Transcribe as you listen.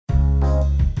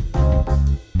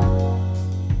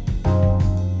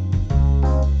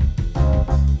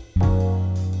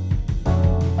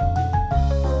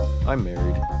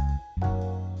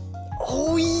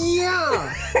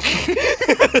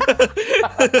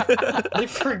I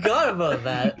forgot about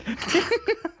that.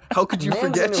 How could you Man's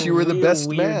forget in a you were the real best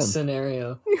weird man?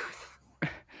 scenario.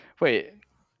 Wait,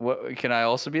 what? Can I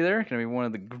also be there? Can I be one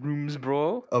of the grooms,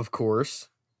 bro? Of course.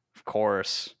 Of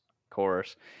course.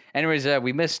 Anyways,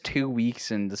 we missed 2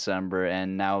 weeks in December,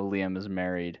 and now Liam is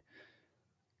married.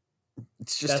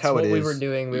 It's just That's how what it is. we were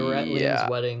doing. We were at Yeah. Liam's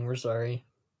wedding. We're sorry.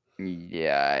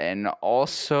 Yeah, and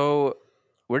also,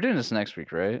 we're doing this next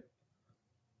week, right?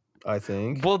 I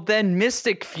think. Well, then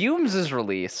Mystic Fumes is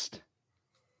released.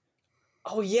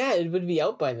 Oh yeah, it would be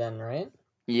out by then, right?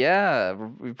 Yeah,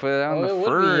 we put it on Oh, the it would be,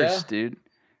 first, dude.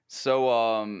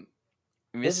 So,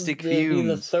 Mystic It'll be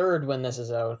the Fumes. third when this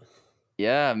is out.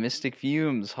 Yeah, Mystic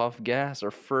Fumes, Huff Gas, our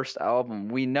first album.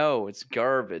 We know it's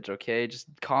garbage, okay? Just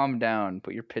calm down.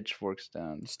 Put your pitchforks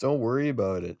down. Just don't worry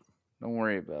about it. Don't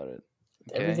worry about it.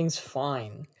 Okay? Everything's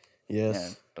fine.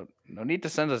 Yes. Yeah, no need to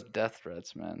send us death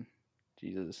threats, man.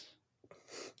 Jesus.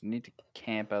 You need to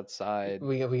camp outside.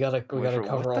 We gotta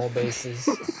cover all bases.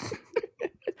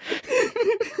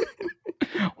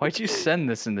 Why'd you send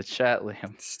this in the chat,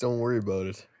 Liam? Just don't worry about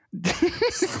it.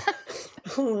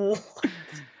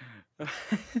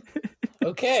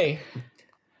 Okay.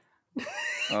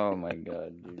 Oh my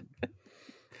god, dude.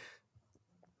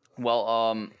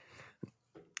 Well,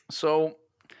 so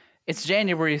it's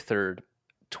January 3rd,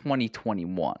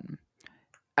 2021.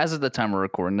 As of the time we're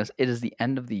recording this, it is the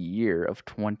end of the year of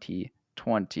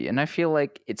 2020. And I feel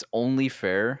like it's only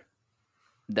fair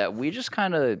that we just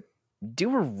kind of do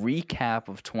a recap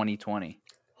of 2020.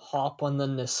 Hop on the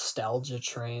nostalgia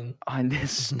train. On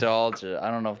nostalgia.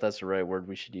 I don't know if that's the right word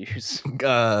we should use.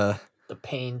 The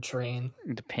pain train.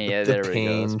 The pain, there we go.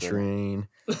 Pain train.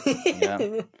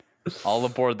 Yeah. All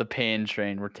aboard the pain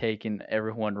train. We're taking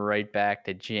everyone right back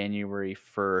to January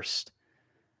 1st.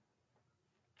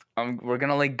 We're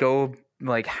gonna go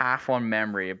half on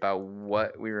memory about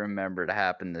what we remember to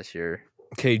happen this year.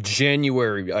 Okay,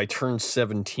 January. I turned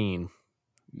 17.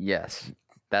 Yes,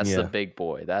 that's the big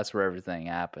boy. That's where everything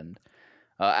happened.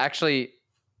 Actually,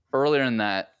 earlier than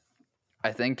that,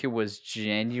 I think it was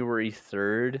January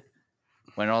 3rd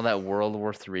when all that World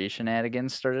War III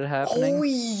shenanigans started happening. Oh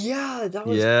yeah, that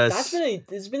was. Yes.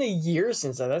 It's been a year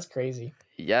since that. That's crazy.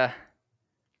 Yeah.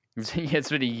 It's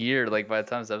been a year. By the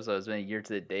time this episode, it's been a year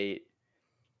to the date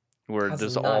where That's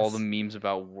there's nuts. all the memes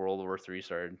about World War III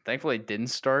started. Thankfully, it didn't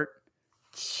start.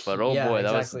 But oh Yeah, boy,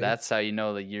 exactly. that's how you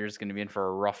know the year's going to be in for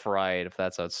a rough ride if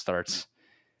that's how it starts.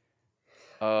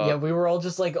 Yeah, we were all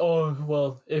just like, oh,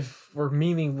 well, if we're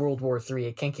memeing World War III,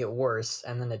 it can't get worse,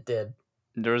 and then it did.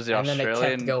 There was the And then it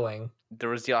kept going. There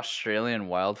was the Australian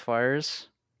wildfires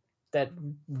That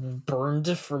burned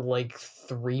for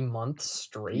 3 months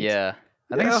straight. Yeah.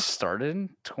 I think it started in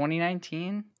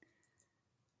 2019.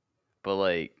 But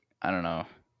I don't know.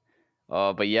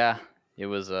 But yeah, it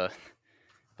was the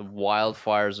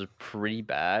wildfires are pretty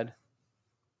bad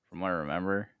from what I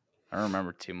remember. I don't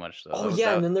remember too much though. Oh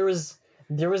yeah, and then there was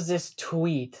this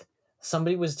tweet.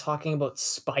 Somebody was talking about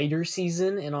spider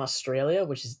season in Australia,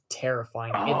 which is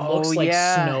terrifying. It looks like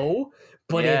snow,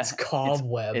 but it's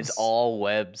cobwebs. It's all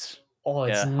webs. Oh,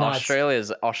 it's nuts.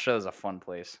 Australia's a fun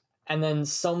place. And then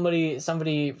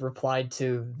somebody replied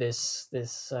to this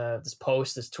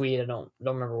post, this tweet. I don't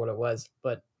remember what it was,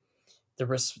 but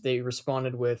they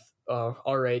responded with,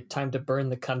 "All right, time to burn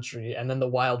the country." And then the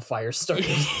wildfire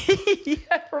started. Yeah,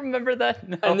 I remember that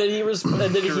now. And then he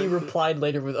he replied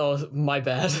later with, "Oh, my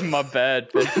bad." My bad.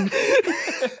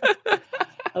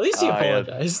 At least he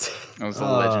apologized. That was a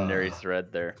legendary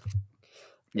thread there.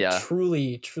 Yeah.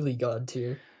 Truly god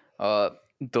tier.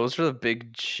 Those are the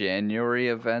big January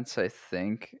events, I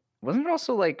think. Wasn't it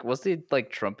also was the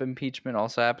Trump impeachment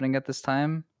also happening at this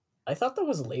time? I thought that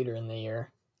was later in the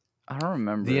year. I don't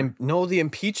remember. The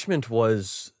impeachment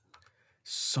was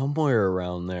somewhere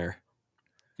around there.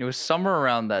 It was somewhere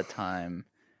around that time.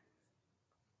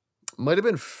 Might have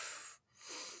been.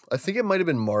 I think it might have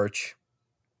been March.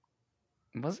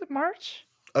 Was it March?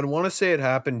 I'd want to say it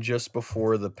happened just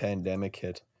before the pandemic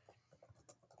hit.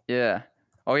 Yeah.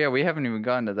 Oh yeah, we haven't even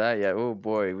gotten to that yet. Oh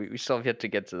boy, we still have yet to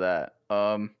get to that.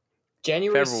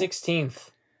 January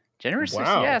 16th. January 16th.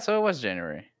 Wow. Yeah, so it was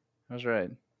January. I was right.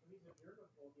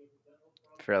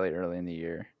 Fairly early in the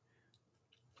year.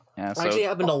 Yeah, It actually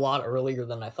happened a lot earlier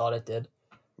than I thought it did.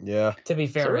 Yeah. To be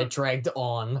fair, it dragged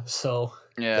on, so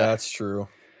yeah, that's true.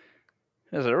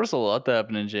 Yeah, so there was a lot that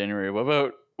happened in January.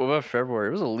 What about February?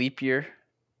 It was a leap year.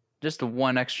 Just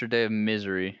one extra day of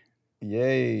misery.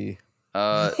 Yay.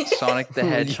 Sonic the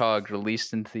Hedgehog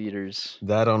released in theaters.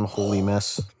 That unholy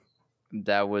mess.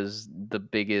 That was the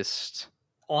biggest.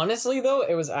 Honestly, though,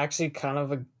 it was actually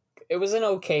it was an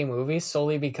okay movie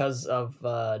solely because of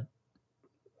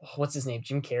what's his name?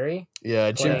 Jim Carrey?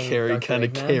 Yeah, Jim Playing Carrey Dr. kind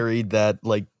of Eggman? carried that.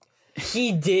 Like,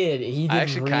 He did. He did I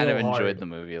actually kind of real enjoyed hard. the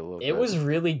movie a little bit. It was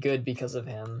really good because of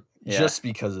him. Yeah. just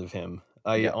because of him.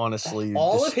 I honestly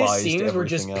All of his despised scenes were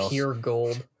just everything else. pure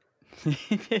gold.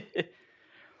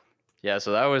 Yeah,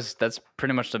 so that's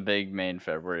pretty much the big main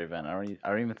February event. I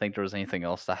don't even think there was anything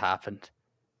else that happened.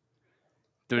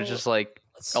 There was Well, just like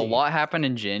Let's a see. lot happened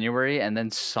in January, and then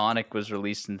Sonic was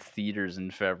released in theaters in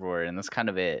February, and that's kind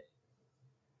of it.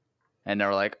 And they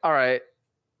were like, "All right,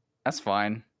 that's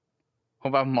fine. What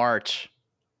about March?"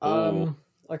 Ooh.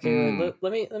 Okay,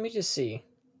 wait, let me just see.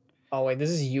 Oh wait,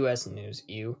 this is U.S. news.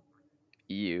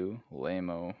 EU,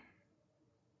 lame-o.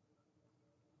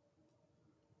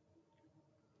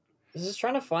 This is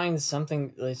trying to find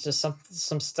something. It's just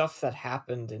some stuff that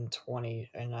happened in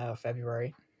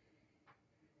February.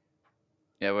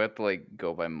 Yeah, we have to like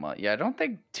go by month. Yeah, I don't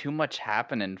think too much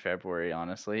happened in February,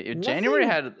 honestly. Nothing- January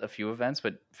had a few events,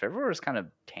 but February was kind of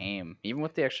tame, even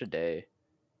with the extra day.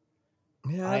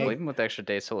 Yeah, Well, even with the extra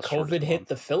day, it's still a shortest COVID hit month.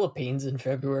 the Philippines in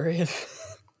February.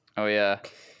 Oh yeah.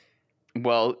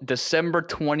 Well, December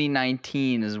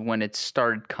 2019 is when it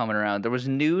started coming around. There was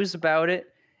news about it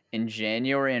in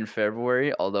January and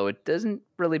February, although it doesn't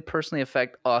really personally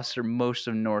affect us or most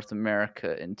of North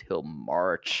America until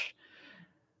March.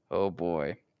 Oh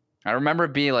boy. I remember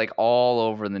it being like all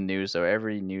over the news though.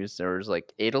 Every news there was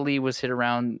like Italy was hit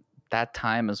around that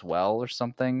time as well or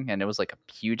something, and it was like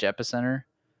a huge epicenter.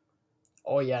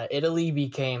 Oh yeah, Italy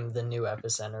became the new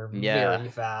epicenter Yeah. very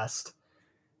fast.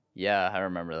 Yeah, I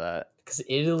remember that. Because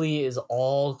Italy is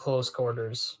all close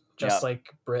quarters, just Yep.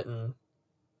 like Britain.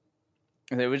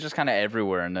 It was just kind of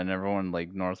everywhere, and then everyone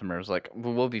like North America was like,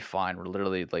 "We'll be fine. We're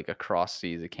literally like across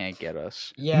seas. It can't get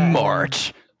us." Yeah, and then-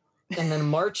 March. And then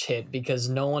March hit because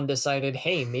no one decided,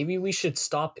 hey, maybe we should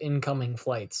stop incoming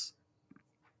flights.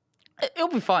 It'll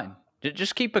be fine.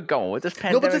 Just keep it going. With this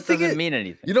No, but the pandemic thing doesn't is- mean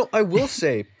anything. I will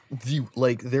say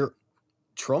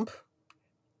Trump,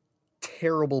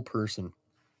 terrible person.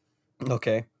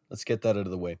 Okay, let's get that out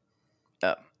of the way.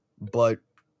 Yeah. But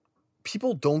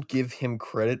people don't give him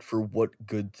credit for what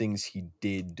good things he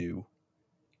did do.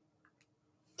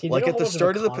 He did Like a at the whole bunch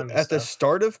start of economy the stuff.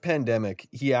 start of pandemic,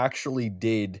 he actually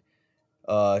did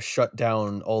shut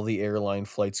down all the airline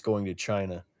flights going to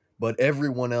China. But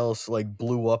everyone else like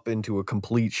blew up into a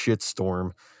complete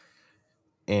shitstorm,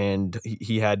 and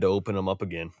he had to open them up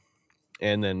again.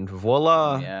 And then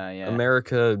voila, Yeah.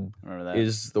 America Remember that.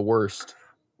 is the worst.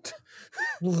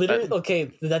 Literally,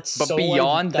 okay, that's but so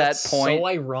beyond that's that point- so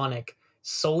ironic.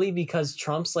 Solely because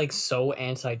Trump's like so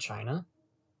anti-China.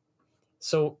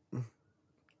 So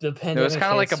the pandemic. It was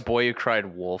kind of like a hits- boy who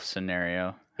cried wolf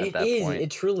scenario at It that is. point.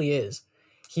 It truly is.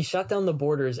 He shut down the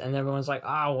borders, and everyone's like,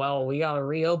 "Ah, well, we gotta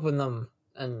reopen them,"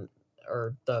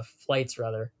 or the flights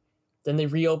rather. Then they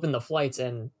reopen the flights,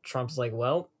 and Trump's like,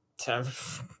 "Well,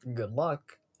 good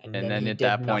luck." And then he at did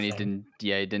that point, he nothing.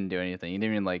 didn't do anything. He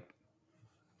didn't even like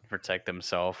protect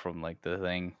himself from like the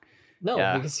thing. No,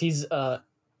 Yeah. because he's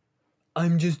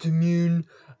I'm just immune.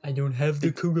 I don't have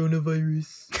the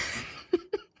coronavirus.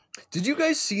 Did you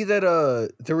guys see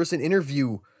that there was an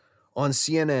interview on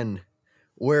CNN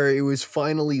where it was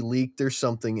finally leaked or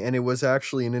something, and it was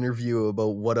actually an interview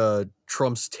about what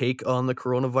Trump's take on the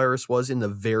coronavirus was in the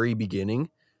very beginning.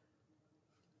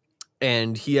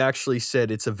 And he actually said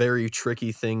it's a very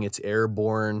tricky thing. It's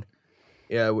airborne.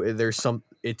 Yeah,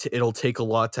 it'll take a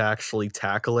lot to actually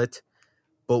tackle it.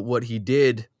 But what he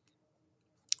did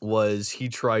was he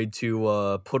tried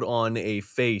to put on a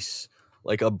face,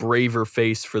 like a braver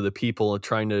face for the people,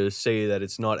 trying to say that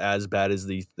it's not as bad as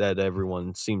that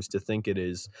everyone seems to think it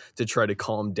is, to try to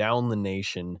calm down the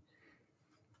nation.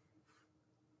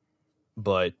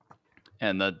 But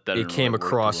And that it didn't came really work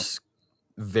across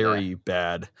very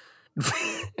bad. too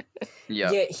well.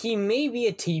 Yeah. Yeah, he may be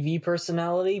a TV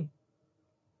personality.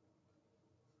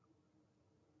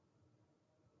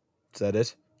 Is that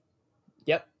it?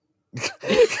 Yep.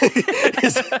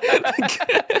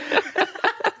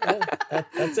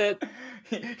 That's it.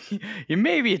 You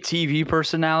may be a TV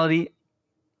personality.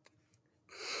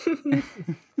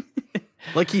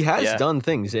 Like he has Yeah. done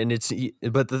things, and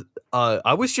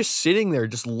I was just sitting there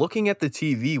just looking at the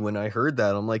TV when I heard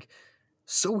that. I'm like,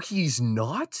 so he's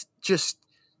not just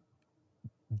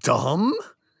dumb?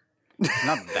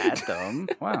 Not that dumb.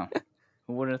 Wow.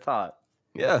 Who would have thought?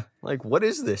 Yeah, like what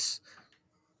is this?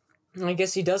 I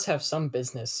guess he does have some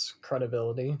business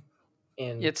credibility.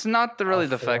 It's not really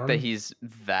the fact that form. he's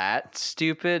that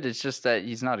stupid. It's just that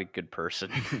he's not a good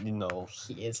person.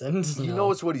 He isn't. He no.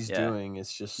 knows what he's Yeah. doing.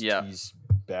 It's just Yeah. he's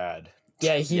bad.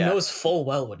 Yeah, he Yeah. knows full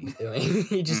well what he's doing.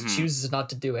 He just Mhm. chooses not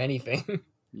to do anything.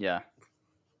 Yeah.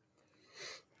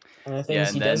 And the things Yeah,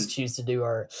 he and does then- choose to do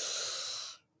are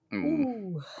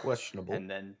Mm. Questionable. And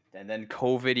then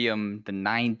COVIDium the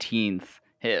 19th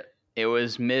hit. It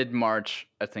was mid-March,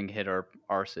 I think, hit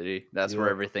our city. That's where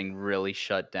Yep. everything really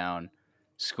shut down.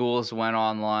 Schools went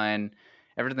online,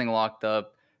 everything locked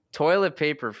up. Toilet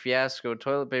paper fiasco.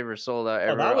 Toilet paper sold out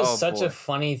everywhere. that was such boy. a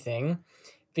funny thing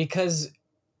because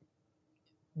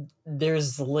there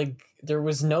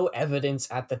was no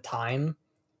evidence at the time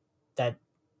that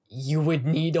you would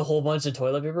need a whole bunch of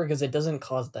toilet paper because it doesn't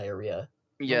cause diarrhea.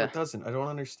 No, Yeah, it doesn't. I don't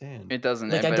understand. it doesn't.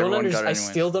 Like but I don't everyone got understand. it I anyways.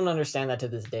 still don't understand that to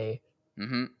this day.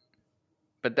 Mm-hmm.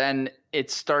 But then it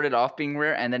started off being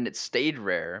rare, and then it stayed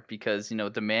rare because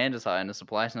demand is high and the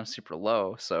supply is now super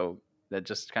low. So that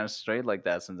just kind of stayed like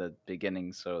that since the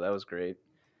beginning. So that was great.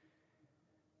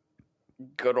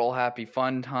 Good old happy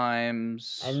fun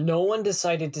times. And no one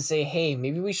decided to say, "Hey,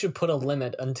 maybe we should put a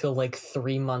limit until like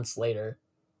 3 months later."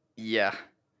 Yeah.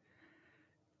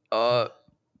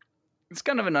 It's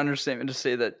kind of an understatement to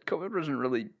say that COVID wasn't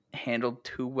really handled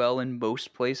too well in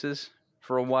most places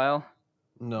for a while.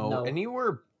 No,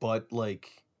 anywhere but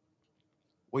like.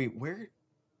 Wait, where?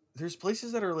 There's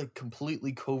places that are like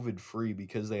completely COVID free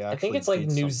because they actually. I think it's like did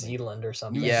New something. Zealand or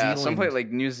something. New Yeah, Zealand. some place like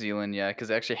New Zealand, yeah, because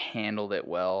they actually handled it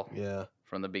well. Yeah.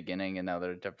 From the beginning, and now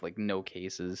they're like no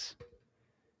cases.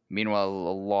 Meanwhile, a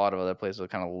lot of other places are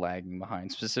kind of lagging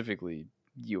behind, specifically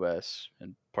U.S.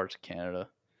 and parts of Canada.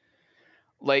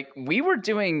 Like we were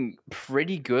doing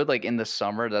pretty good, like in the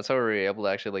summer. That's how we were able to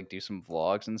actually like do some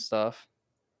vlogs and stuff.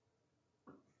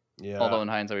 Yeah. Although in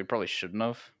hindsight, we probably shouldn't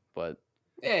have. But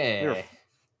yeah.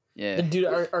 yeah, Dude,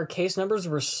 our case numbers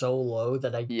were so low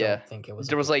that I don't think it was.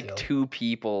 There a was big like deal. 2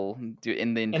 people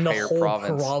in the in entire the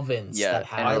whole province. Yeah, that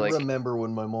had and I like, remember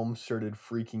when my mom started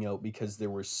freaking out because there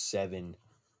were 7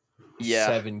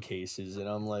 cases, and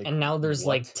I'm like, and now there's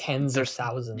like what? tens of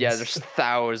thousands. Yeah, there's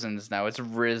thousands now. It's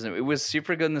risen. It was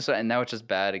super good in the and now it's just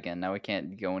bad again. Now we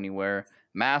can't go anywhere.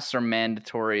 Masks are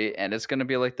mandatory, and it's gonna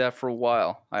be like that for a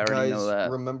while. I already know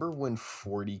that. Remember when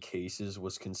 40 cases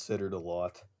was considered a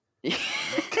lot?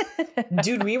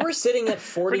 Dude, we were sitting at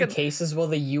 40 Freaking- cases while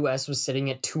the US was sitting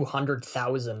at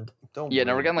 200,000. Don't. Yeah,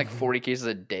 now we're worry. getting like 40 cases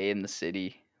a day in the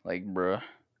city. Like, bruh.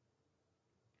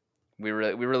 We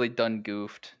really done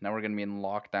goofed. Now we're gonna be in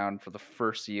lockdown for the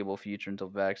foreseeable future until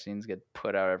vaccines get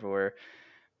put out everywhere.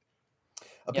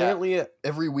 Apparently,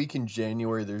 every week in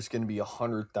January, there's going to be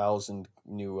 100,000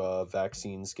 new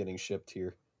vaccines getting shipped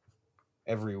here.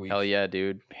 Every week. Hell yeah,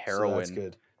 dude. So Heroin. that's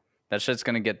good. That shit's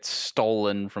gonna get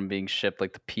stolen from being shipped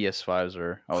like the PS5s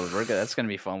are. Oh, we're good. That's gonna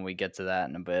be fun when we get to that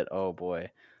in a bit. Oh boy.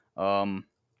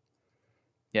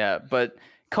 Yeah, but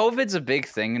COVID's a big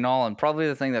thing and all, and probably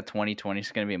the thing that 2020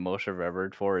 is gonna be most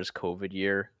remembered for is COVID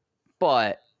year.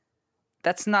 But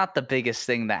that's not the biggest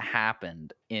thing that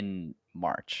happened in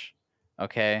March.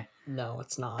 Okay? No,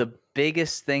 it's not. The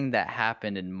biggest thing that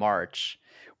happened in March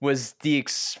was the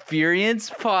Experience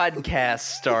podcast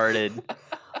started.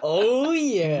 Oh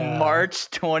yeah. March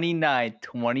 29th,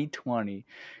 2020.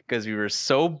 Because we were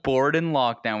so bored in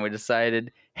lockdown, we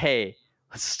decided, hey,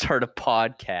 let's start a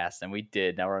podcast. And we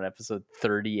did. Now we're on episode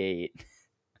 38.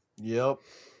 Yep.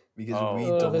 Because we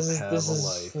Oh, don't this have is, a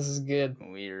life. This is good.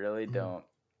 We really don't.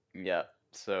 Yeah.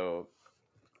 So,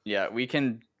 yeah, we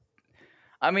can.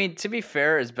 I mean, to be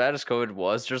fair, as bad as COVID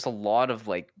was, there's a lot of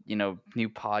like, new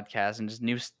podcasts and just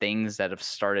new things that have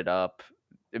started up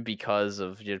because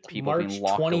of just people March being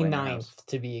locked away in their house. 29th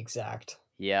to be exact.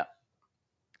 Yeah.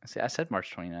 See, I said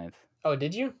March 29th. Oh,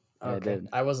 did you? Yeah, I Okay. did.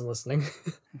 I wasn't listening.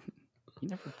 You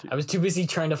never do. I was too busy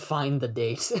trying to find the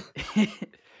date.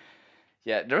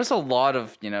 Yeah, there's a lot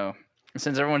of,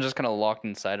 since everyone's just kind of locked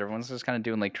inside, everyone's just kind of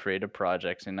doing like creative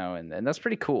projects, and that's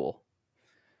pretty cool.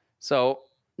 So,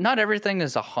 not everything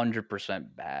is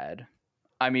 100% bad.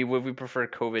 I mean, would we prefer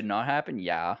COVID not happen?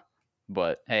 Yeah.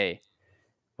 But hey,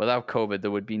 without COVID, there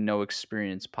would be no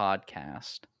Experience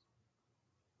podcast.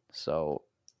 So,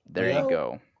 there you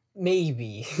go.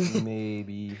 Maybe.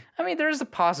 Maybe. I mean, there's a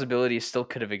possibility it still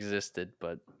could have existed,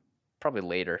 but probably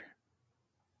later.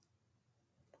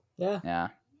 Yeah. Yeah.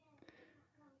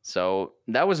 So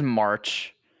that was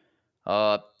March.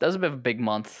 That was a bit of a big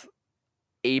month.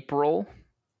 April.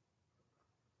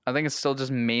 I think it's still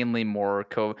just mainly more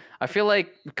COVID. I feel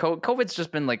like COVID's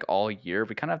just been like all year.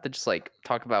 We kind of have to just like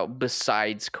talk about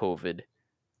besides COVID.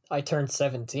 I turned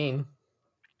 17.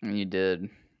 And you did.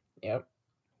 Yep.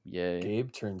 Yay.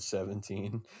 Gabe turned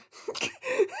 17.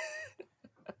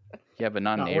 Yeah, but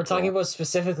not in April. We're talking about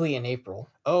specifically in April.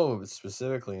 Oh,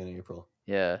 specifically in April.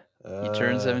 Yeah. You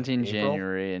turned 17 April?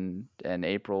 January, and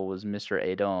April was Mr.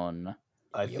 Aiden.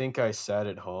 I think I sat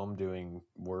at home doing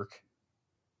work.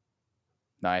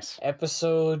 Nice.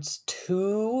 Episodes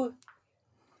 2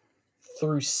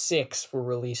 through 6 were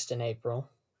released in April.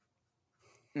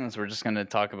 So we're just gonna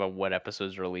talk about what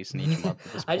episodes release in each month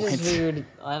at this I point. just figured.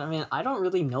 I mean, I don't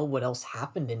really know what else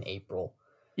happened in April.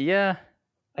 Yeah.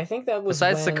 I think that was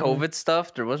Besides the when COVID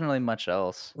stuff, there wasn't really much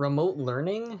else. remote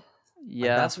learning.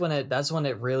 Yeah. Like, that's when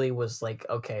it really was like,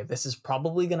 okay, this is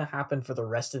probably gonna happen for the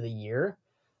rest of the year.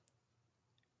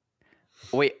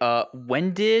 Wait.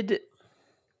 When did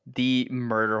the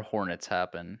murder hornets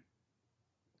happen?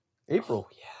 April,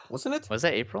 Yeah. wasn't it? Was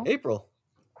that April? April.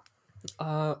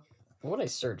 What would I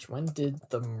search? When did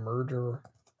the murder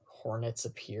hornets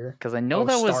appear? Because I know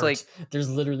that was start. like There's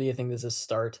literally a thing that says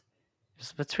start.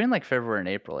 just between like February and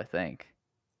April, I think.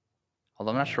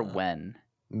 Although I'm not sure Uh, when.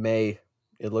 May.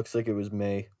 It looks like it was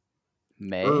May.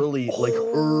 May. Early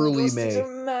those things May. are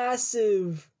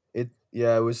massive. It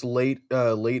was late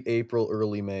April,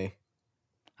 early May.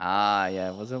 Ah,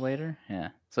 yeah. Was it later? Yeah.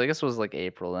 So I guess it was like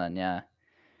April then. Yeah.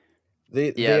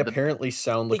 They apparently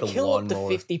sound like They a kill up to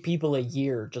lawnmower. 50 people a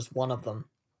year, just one of them.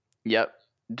 Yep.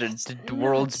 That's The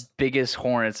world's nuts. biggest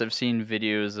hornets. I've seen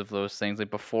videos of those things like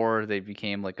before they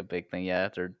became like a big thing. Yeah,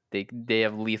 they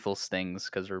have lethal stings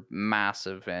because they're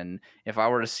massive. And if I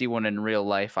were to see one in real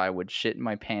life, I would shit in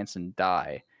my pants and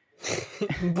die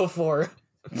before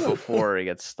it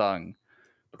gets stung.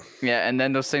 Yeah, and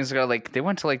then those things got like they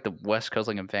went to like the West Coast,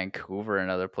 like in Vancouver and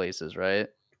other places, right?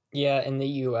 Yeah, in the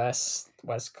US,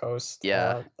 West Coast.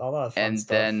 Yeah. A lot of fun And stuff.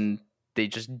 then they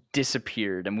just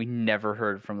disappeared, and we never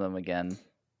heard from them again.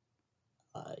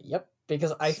 Yep,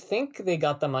 because I think they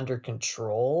got them under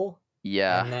control.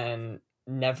 Yeah. And then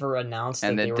never announced that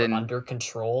And they it were didn't- under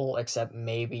control, except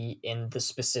maybe in the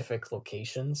specific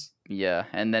locations. Yeah,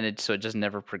 and then it just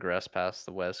never progressed past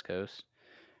the West Coast.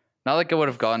 Not like it would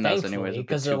have gotten us anyways.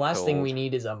 Because the last thing we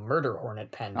need is a murder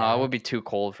hornet pandemic. It would be too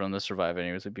cold for them to survive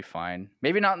anyways. It'd be fine.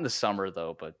 Maybe not in the summer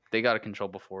though, but they got to control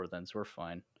before then, so we're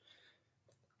fine.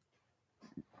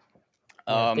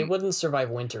 Yeah, they wouldn't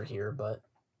survive winter here, but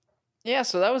yeah.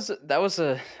 So that was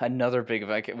another big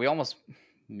event. We almost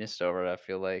missed over it. I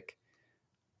feel like,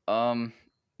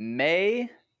 May.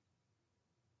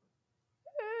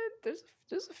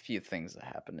 There's a few things that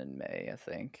happened in May.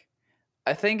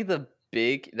 I think the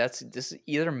big this is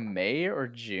either May or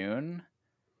June.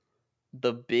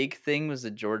 The big thing was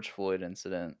the George Floyd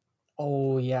incident.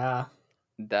 oh yeah,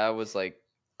 That was like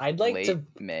I'd like late to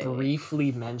May.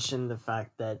 briefly mention the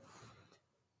fact that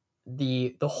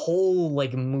the whole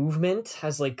like movement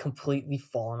has like completely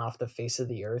fallen off the face of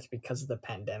the earth because of the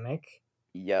pandemic.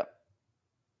 Yep.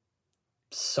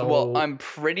 So Well, I'm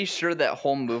pretty sure that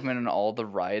whole movement and all the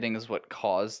rioting is what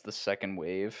caused the second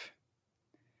wave.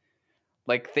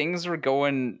 Like things were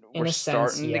going, in a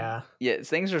sense, yeah.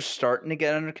 things are starting to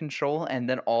get under control, and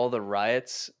then all the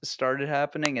riots started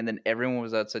happening, and then everyone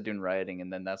was outside doing rioting,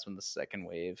 and then that's when the second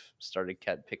wave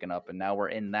kept picking up, and now we're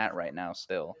in that right now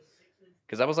still,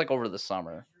 because that was like over the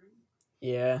summer.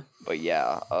 Yeah. But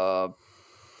yeah,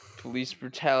 police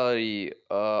brutality,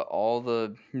 all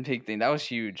the big thing that was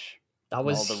huge. That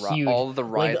was all huge. All the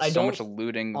riots, I so much don't-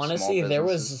 looting. Honestly, small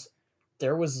businesses.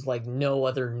 there was like no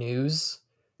other news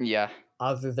Yeah.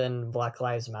 other than Black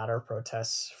Lives Matter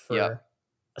protests for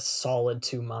a solid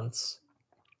 2 months.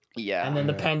 Yeah. And then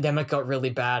the Yeah. pandemic got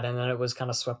really bad, and then it was kind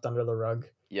of swept under the rug.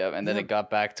 Yeah, and then Yep. it got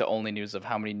back to only news of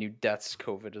how many new deaths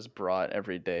COVID has brought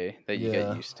every day that you get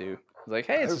Yeah. used to. It's like,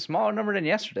 hey, it's a smaller number than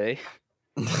yesterday.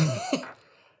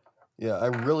 Yeah, I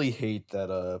really hate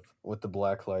that with the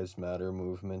Black Lives Matter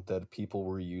movement that people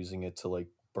were using it to like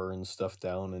burn stuff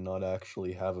down and not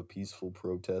actually have a peaceful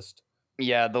protest.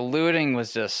 Yeah, the looting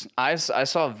was just. I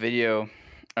saw a video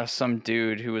of some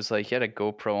dude who was like, he had a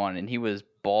GoPro on and he was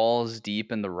balls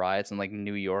deep in the riots in like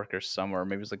New York or somewhere.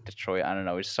 Maybe it was like Detroit. I don't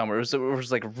know. It was somewhere. It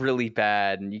was like really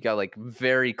bad. And you got like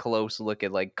very close look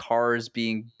at like cars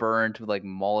being burned with like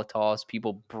Molotovs,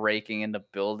 people breaking into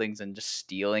buildings and just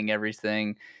stealing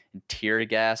everything, and tear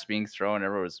gas being thrown.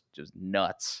 Everyone was just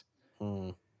nuts. Hmm.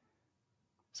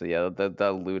 So yeah,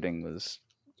 that looting was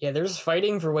Yeah, there's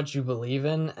fighting for what you believe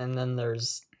in, and then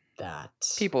there's that.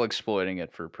 people exploiting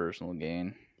it for personal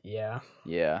gain. Yeah.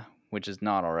 Yeah, which is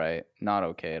not all right. Not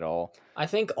okay at all. I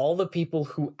think all the people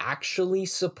who actually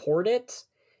support it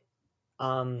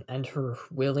and who are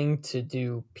willing to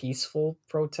do peaceful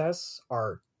protests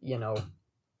are,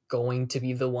 going to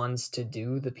be the ones to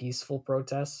do the peaceful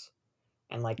protests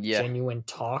and like Yeah. genuine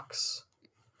talks,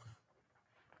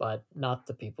 but not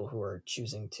the people who are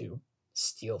choosing to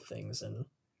steal things and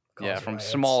cause From riots.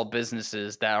 small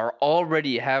businesses that are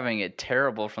already having it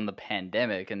terrible from the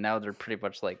pandemic, and now they're pretty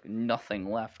much like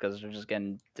nothing left because they're just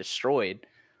getting destroyed.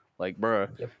 Like, bruh.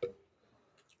 Yep.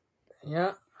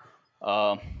 Yeah.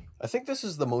 Um, I think this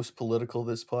is the most political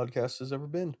this podcast has ever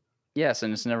been. yes,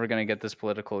 and it's never going to get this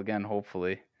political again,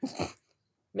 hopefully.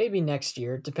 Maybe next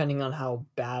year, depending on how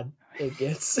bad it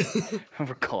gets.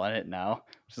 We're calling it now.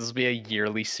 This will be a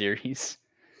yearly series.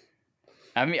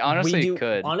 I mean, honestly, it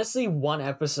could. Honestly, one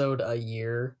episode a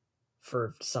year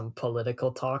for some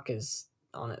political talk is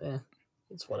on it.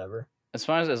 It's whatever. As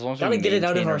long as we gotta get it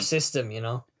out of our our system, you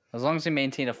know. As long as we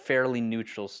maintain a fairly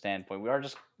neutral standpoint, we are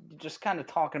just kind of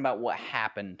talking about what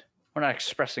happened. We're not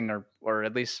expressing or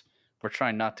at least we're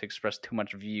trying not to express too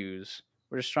much views.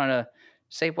 We're just trying to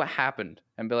say what happened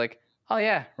and be like, oh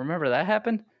yeah, remember that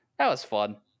happened? That was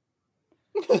fun.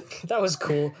 That was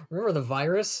cool. Remember the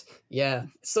virus? Yeah,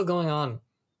 it's still going on.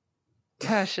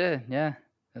 Gosh, yeah,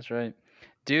 that's right.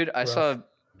 Dude, I saw,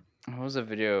 what was a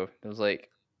video? It was like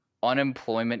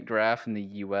unemployment graph in the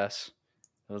US.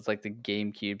 It was like the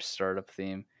GameCube startup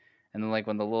theme. And then like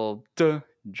when the little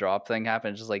drop thing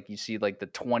happened, just like you see like the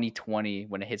 2020,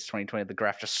 when it hits 2020, the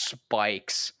graph just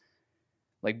spikes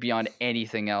like beyond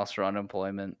anything else for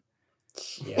unemployment.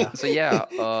 Yeah. So yeah,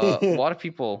 a lot of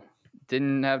people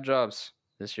didn't have jobs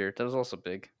this year. That was also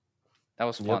big. That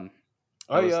was fun.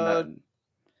 Yep.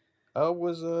 I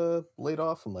was laid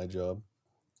off from my job.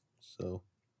 So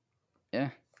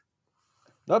yeah.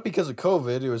 Not because of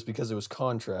COVID, it was because it was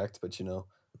contract, but you know.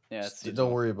 Yeah,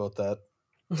 don't worry about that.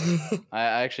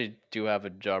 I actually do have a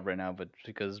job right now, but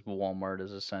because Walmart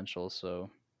is essential, so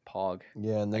Pog.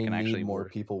 Yeah, and they need more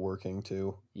people working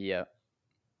too. Yeah.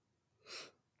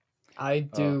 I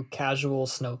do casual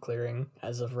snow clearing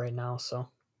as of right now, so.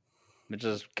 Which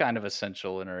is kind of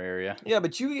essential in our area. Yeah,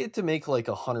 but you get to make like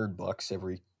 $100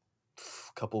 every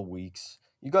couple weeks.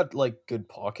 You got like good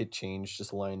pocket change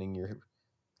just lining you,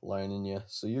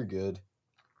 so you're good.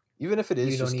 Even if it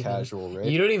is just casual, right?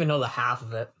 You don't even know the half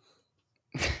of it.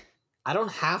 I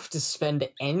don't have to spend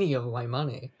any of my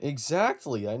money.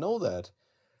 Exactly, I know that.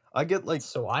 I get like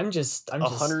so I'm just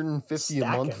 $150 a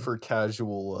month for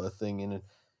casual thing, and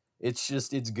it's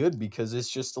good because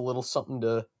it's just a little something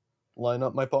to line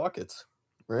up my pockets,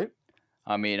 right?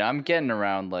 I mean, I'm getting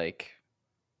around like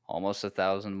almost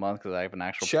 $1,000 a month because I have an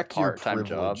actual part-time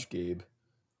job, Gabe.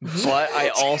 But I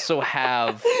also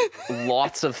have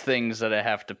lots of things that I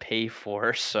have to pay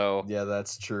for. So yeah,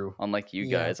 that's true. Unlike you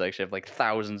guys, I actually have like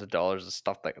thousands of dollars of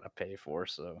stuff that I gotta pay for.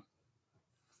 So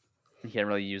you can't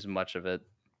really use much of it.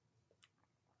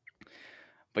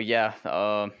 But yeah,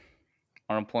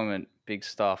 unemployment, big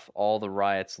stuff. All the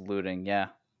riots, looting, yeah,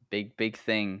 big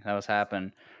thing that was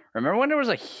happening. Remember when there was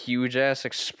a huge ass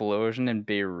explosion in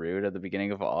Beirut at the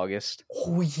beginning of August?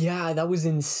 Oh yeah, that was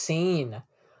insane.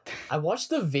 I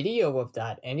watched the video of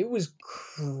that and it was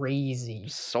crazy.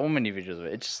 So many videos of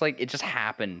it. It just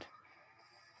happened.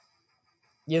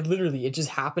 Yeah, literally, it just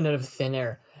happened out of thin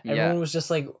air. Everyone was just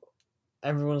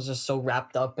so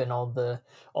wrapped up in all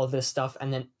this stuff,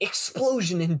 and then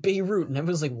explosion in Beirut, and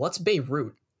everyone's like, "What's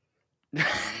Beirut?" To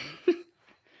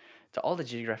all the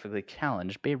geographically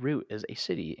challenged, Beirut is a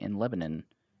city in Lebanon,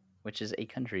 which is a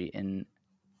country in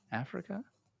Africa.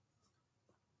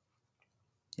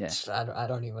 Yeah, I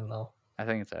don't even know. I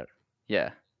think it's that. Yeah,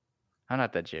 I'm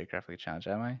not that geographically challenged,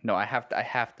 am I? No, I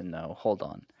have to know. Hold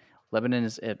on, Lebanon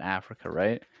is in Africa,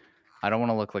 right? I don't want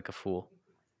to look like a fool.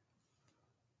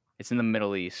 It's in the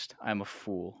Middle East. I'm a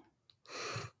fool.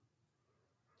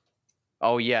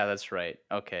 Oh yeah, that's right.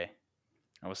 Okay,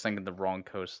 I was thinking the wrong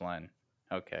coastline.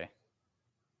 Okay.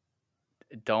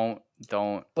 Don't.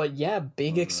 But yeah,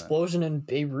 big explosion in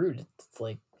Beirut. It's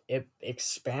like it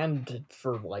expanded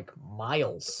for like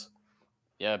miles.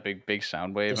 Yeah, big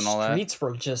sound wave and all that.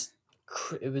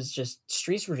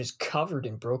 Streets were just covered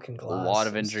in broken glass. A lot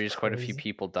of injuries. Quite a few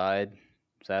people died,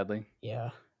 sadly.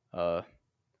 Yeah. I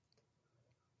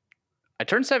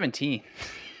turned 17.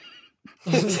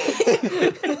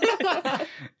 That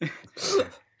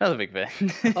was a big event.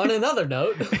 On another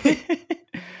note,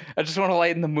 I just want to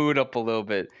lighten the mood up a little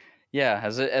bit. Yeah,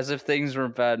 as if things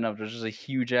weren't bad enough. There's just a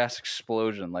huge ass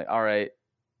explosion. Like, all right,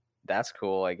 that's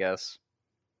cool, I guess.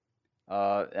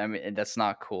 I mean, that's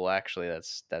not cool. Actually,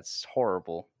 that's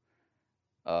horrible.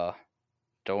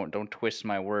 Don't twist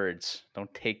my words.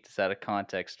 Don't take this out of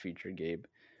context, future Gabe.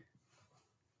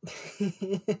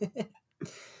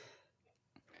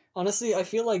 Honestly, I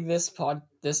feel like this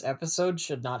episode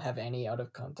should not have any out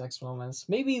of context moments.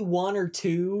 Maybe one or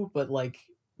two, but like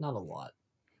not a lot.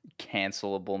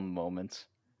 Cancelable moments.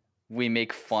 We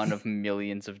make fun of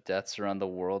millions of deaths around the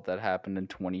world that happened in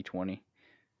 2020.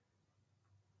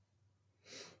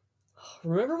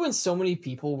 Remember when so many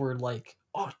people were like,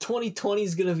 "Oh, 2020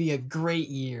 is gonna be a great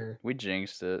year." We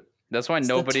jinxed it. That's why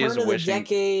nobody is wishing.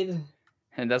 Decade.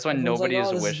 And that's why Everyone's nobody like, is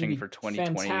 "Oh, this is gonna wishing be for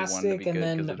 2021 to fantastic," be good and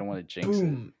because then they don't want to jinx it.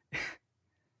 boom.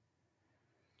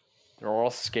 They're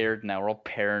all scared now. We're all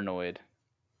paranoid.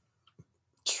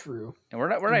 True. And we're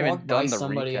not You even walk by done the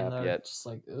somebody and recap they're yet. just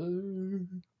like,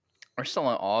 We're still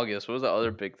in August. What was the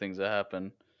other big things that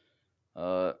happened?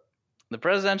 The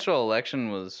presidential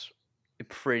election was a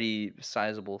pretty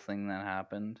sizable thing that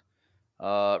happened.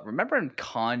 Remember when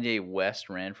Kanye West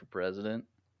ran for president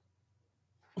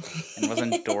and was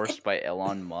endorsed by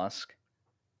Elon Musk?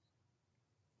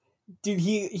 Dude,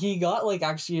 he got like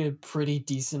actually a pretty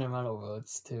decent amount of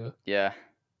votes too. Yeah.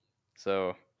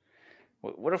 So,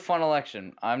 what a fun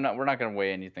election. We're not going to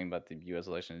weigh anything about the U.S.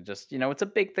 election. It just, it's a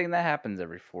big thing that happens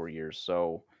every 4 years.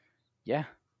 So, yeah.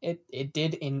 It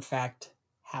did in fact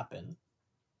happen.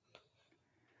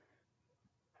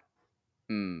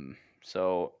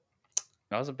 So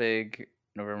that was a big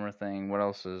November thing. What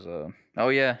else is oh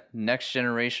yeah, next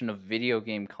generation of video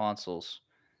game consoles.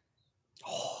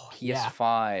 Oh,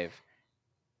 PS5,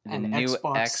 the and new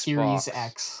Xbox Series Xbox,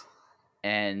 X.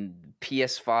 and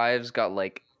PS5's got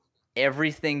like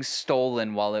everything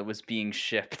stolen while it was being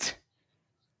shipped.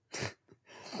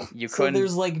 You So couldn't.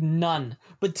 there's like none.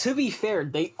 But to be fair,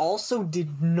 they also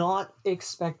did not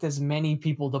expect as many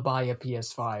people to buy a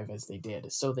PS5 as they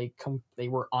did. So they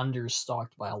were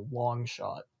understocked by a long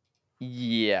shot.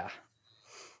 Yeah.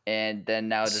 And then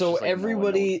now there's So just like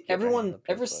everybody, no one everyone, can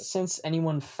ever since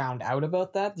anyone found out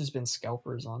about that, there's been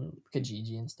scalpers on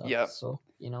Kijiji and stuff. Yep. So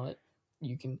you know it.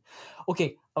 You can.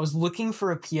 Okay, I was looking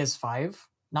for a PS5,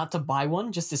 not to buy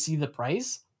one, just to see the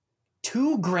price.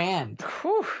 $2,000.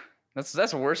 Whew.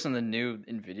 That's worse than the new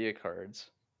Nvidia cards.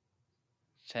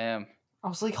 Damn. I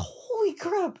was like, holy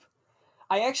crap.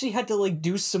 I actually had to like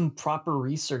do some proper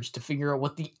research to figure out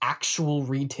what the actual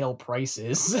retail price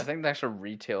is. I think the actual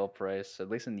retail price, at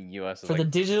least in the US, is For like the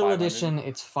digital 500. edition,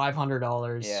 it's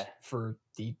 $500. Yeah. For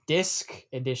the disc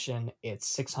edition,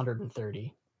 it's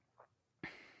 $630.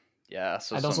 Yeah,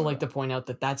 so I'd also like to point out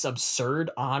that that's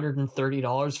absurd.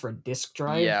 $130 for a disc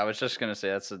drive. Yeah, I was just gonna say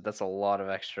that's a lot of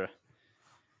extra.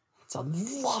 It's a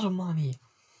lot of money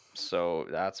So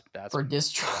that's for a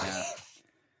disc drive.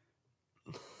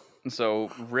 Yeah.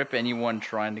 So rip anyone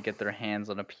trying to get their hands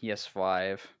on a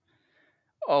PS5.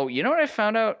 Oh, you know what I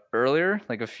found out earlier?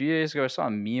 Like a few days ago, I saw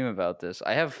a meme about this.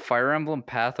 I have Fire Emblem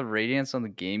Path of Radiance on the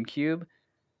GameCube.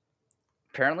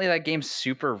 Apparently, that game's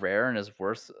super rare and is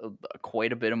worth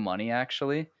quite a bit of money,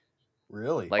 actually.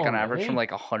 Really? Like on average, really? from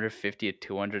like $150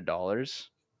 to $200.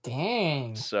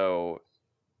 Dang. So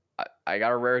I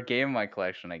got a rare game in my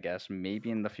collection, I guess. Maybe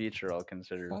in the future I'll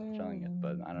consider selling it,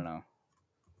 but I don't know.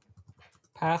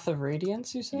 Path of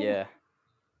Radiance, you said? Yeah.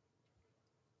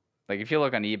 Like if you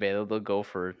look on eBay, they'll go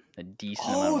for a decent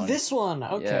amount of money. Oh, this one.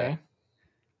 Okay. Yeah.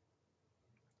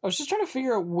 I was just trying to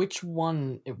figure out which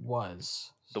one it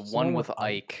was. The Someone one with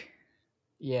Ike.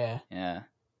 Yeah. Yeah.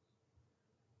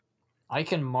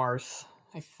 Ike and Marth,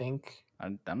 I think. I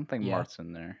don't think Yeah. Marth's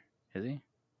in there. Is he?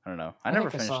 I don't know. I I never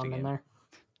think I finished saw the him in game.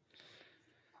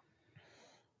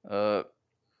 there.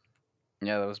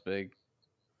 Yeah, that was big.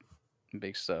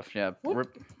 Big stuff. Yeah. What-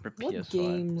 Rip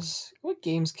PS5. What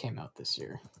games came out this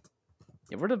year?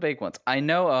 Yeah, what are the big ones? I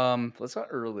know let's go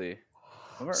early.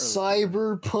 What about early?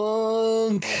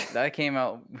 Cyberpunk. That came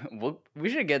out. We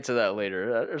should get to that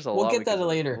later. There's a We'll lot. get that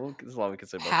later. There's a lot we can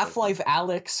say about Half-Life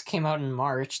Alyx came out in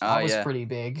March. That was yeah. pretty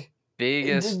big.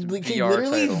 Biggest VR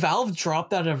Literally, title. Valve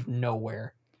dropped out of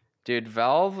nowhere. Dude,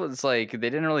 Valve was like, they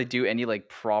didn't really do any like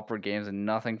proper games and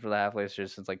nothing for the Half-Life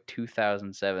series since like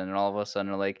 2007, and all of a sudden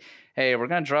they're like, hey, we're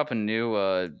gonna drop a new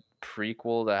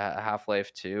prequel to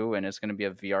Half-Life 2, and it's gonna be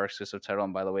a VR exclusive title,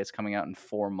 and by the way, it's coming out in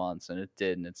 4 months, and it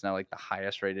did, and it's now like the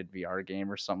highest rated VR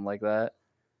game or something like that.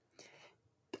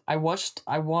 I watched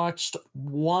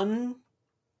one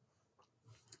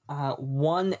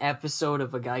episode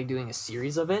of a guy doing a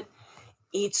series of it.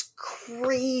 It's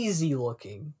crazy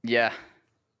looking. Yeah.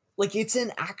 Like, it's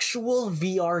an actual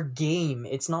VR game.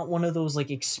 It's not one of those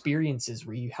like experiences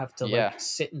where you have to like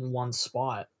sit in one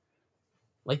spot.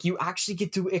 Like, you actually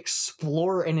get to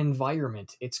explore an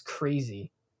environment. It's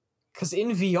crazy. Because in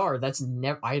VR,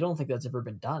 I don't think that's ever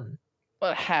been done.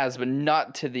 Well, it has, but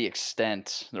not to the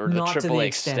extent, or the Not to the AAA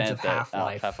extent extent of that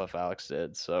Half-Life. Half-Life Alyx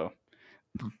did. So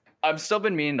I've still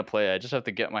been meaning to play it. I just have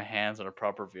to get my hands on a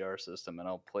proper VR system, and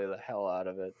I'll play the hell out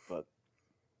of it. But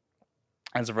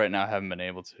as of right now, I haven't been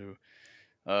able to.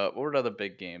 What were the other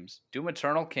big games? Doom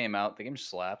Eternal came out. The game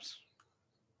slaps.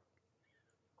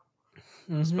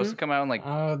 It's supposed to come out in like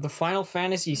the Final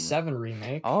Fantasy VII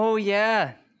remake. Oh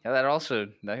yeah. Yeah, that also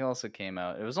came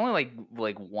out. It was only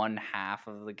like one half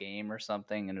of the game or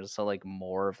something, and there's still like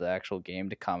more of the actual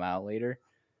game to come out later.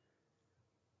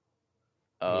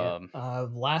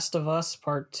 Last of Us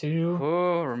Part 2.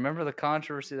 Oh, remember the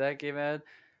controversy that game had?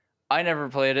 I never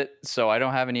played it, so I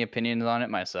don't have any opinions on it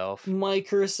myself.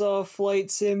 Microsoft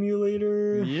Flight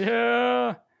Simulator.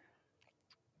 Yeah.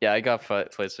 Yeah, I got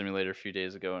Flight Simulator a few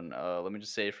days ago, and let me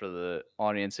just say for the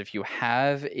audience, if you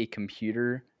have a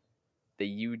computer that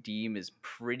you deem is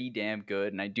pretty damn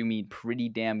good, and I do mean pretty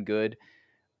damn good,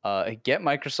 get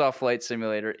Microsoft Flight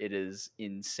Simulator. It is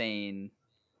insane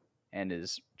and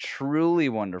is truly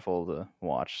wonderful to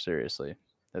watch. Seriously,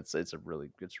 it's really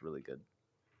good.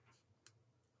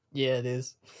 Yeah, it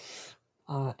is.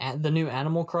 The new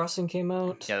Animal Crossing came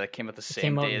out. Yeah, that came out the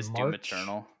same day as Doom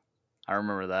Eternal. I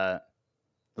remember that.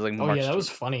 It was like March. Yeah, that was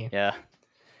funny. Yeah.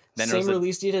 Then same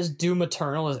release date as Doom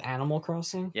Eternal as Animal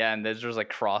Crossing. Yeah, and there's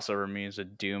like crossover memes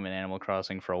with Doom and Animal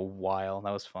Crossing for a while.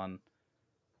 That was fun.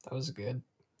 That was good.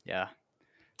 Yeah.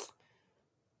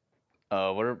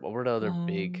 What were the other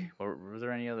big? Were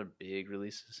there any other big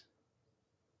releases?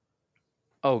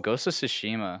 Oh, Ghost of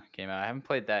Tsushima came out. I haven't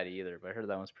played that either, but I heard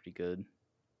that one's pretty good.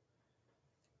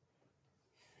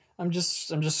 I'm just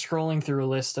scrolling through a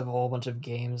list of a whole bunch of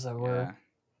games that were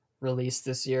released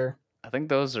this year. I think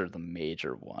those are the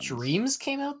major ones. Dreams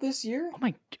came out this year?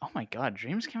 Oh my god,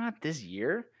 Dreams came out this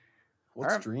year?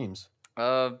 What's Dreams?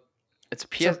 It's a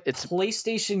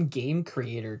PlayStation game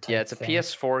creator type. Yeah, it's a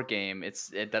PS4 game.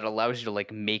 That allows you to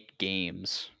like make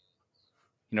games.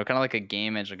 You know, kind of like a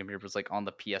game engine computer, but it's like on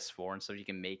the PS4 and stuff. You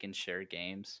can make and share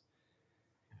games.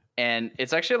 And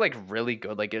it's actually like really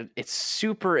good. Like it's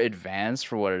super advanced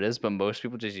for what it is, but most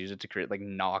people just use it to create like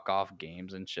knockoff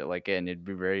games and shit like it. And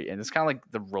it's kind of like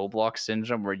the Roblox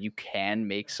syndrome where you can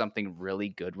make something really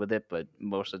good with it, but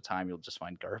most of the time you'll just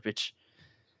find garbage.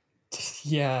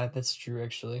 Yeah, that's true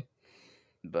actually.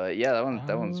 But yeah,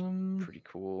 that one's pretty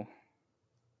cool.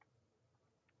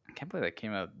 I can't believe that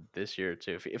came out this year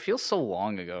too. It feels so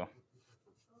long ago.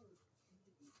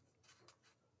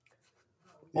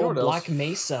 Black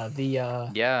Mesa, the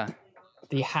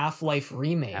Half-Life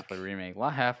remake. Half-Life remake. A lot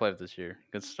of Half-Life this year.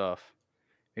 Good stuff.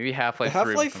 Maybe Half-Life 3.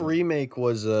 Half-Life remake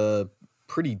was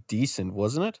pretty decent,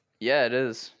 wasn't it? Yeah, it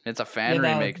is. It's a fan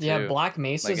remake too. Yeah, Black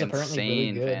Mesa is like apparently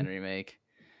really good. Fan remake.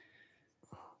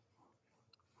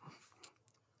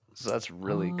 So that's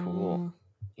really cool.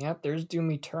 Yep, there's Doom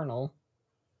Eternal.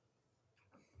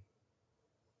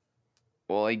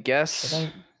 Well, I guess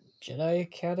Jedi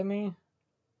Academy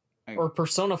or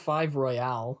Persona 5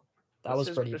 Royale. That was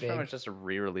pretty big. Pretty much just a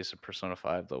re-release of Persona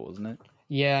 5, though, wasn't it?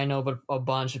 Yeah, I know, but a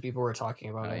bunch of people were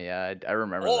talking about it. Yeah, I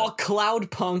remember. Oh, that.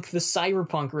 Cloudpunk, the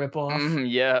Cyberpunk ripoff.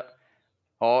 Yeah.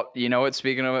 Oh, you know what?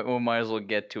 Speaking of it, we might as well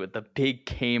get to it. The big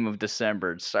game of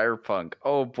December, Cyberpunk.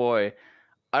 Oh boy,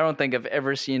 I don't think I've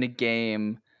ever seen a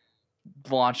game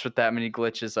launched with that many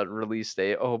glitches at release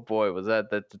day. Oh boy, was that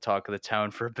the talk of the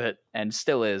town for a bit, and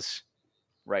still is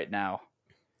right now.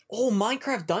 Oh,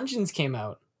 Minecraft Dungeons came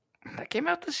out. That came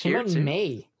out this year too. In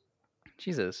May.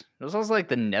 Jesus, it was also like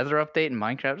the Nether update in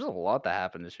Minecraft. There's a lot that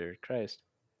happened this year. Christ.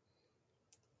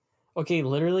 Okay,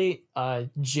 literally,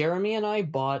 Jeremy and I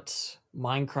bought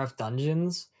Minecraft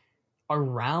Dungeons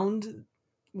around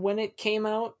when it came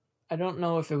out. I don't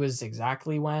know if it was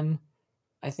exactly when.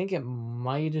 I think it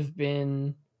might have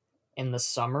been in the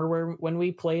summer when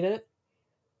we played it.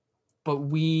 But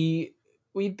we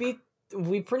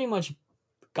pretty much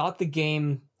got the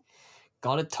game,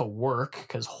 got it to work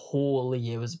because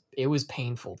holy, it was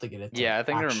painful to get it to I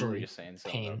think I remember you saying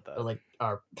something about that. Or like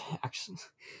actually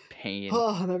pain.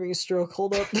 Oh, I'm having a stroke.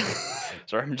 Hold up.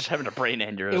 Sorry, I'm just having a brain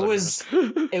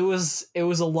aneurysm. It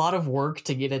was a lot of work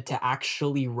to get it to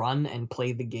actually run and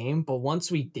play the game, but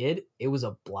once we did, it was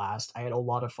a blast. I had a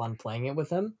lot of fun playing it with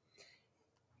him.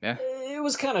 Yeah. It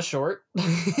was kind of short.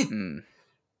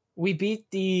 We beat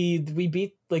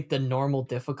like the normal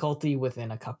difficulty within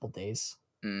a couple days.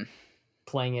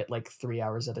 Playing it like 3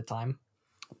 hours at a time.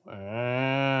 Wow.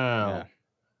 Yeah.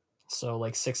 So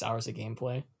like 6 hours of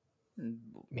gameplay.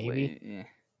 Maybe. Yeah.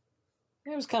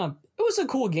 It was a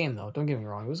cool game though. Don't get me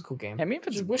wrong. It was a cool game. I mean, if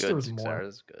it's I wish good, there was 6 more.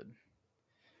 hours is good.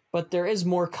 But there is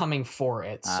more coming for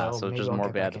it. So maybe just more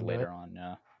bad later on.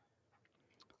 Yeah.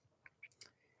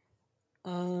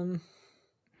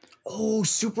 Oh,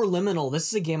 Superliminal. This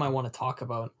is a game I want to talk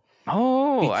about.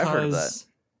 Oh, I've heard of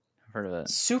that.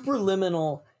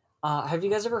 Superliminal. Have you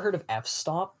guys ever heard of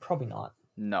F-Stop? Probably not.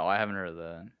 No, I haven't heard of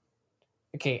that.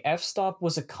 Okay, F-Stop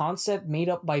was a concept made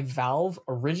up by Valve,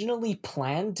 originally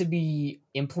planned to be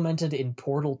implemented in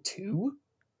Portal 2,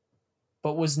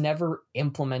 but was never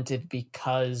implemented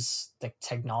because the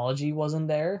technology wasn't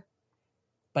there.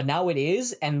 But now it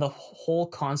is, and the whole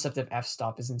concept of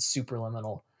F-Stop is in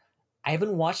Superliminal. I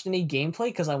haven't watched any gameplay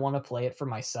because I want to play it for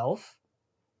myself,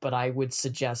 but I would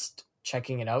suggest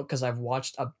checking it out because I've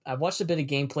watched a bit of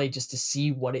gameplay just to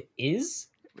see what it is.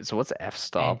 So what's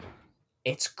f-stop? And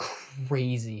it's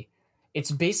crazy.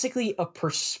 It's basically a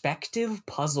perspective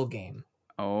puzzle game.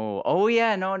 Oh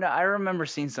yeah, no, I remember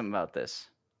seeing something about this.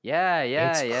 Yeah,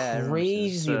 It's I remember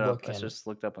crazy I looking. just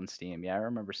looked up on Steam. Yeah, I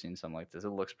remember seeing something like this. It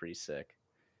looks pretty sick.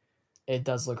 It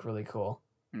does look really cool.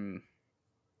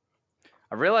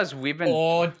 I realized we've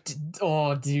been.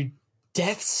 Dude,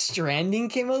 Death Stranding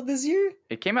came out this year?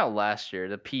 It came out last year.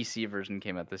 The PC version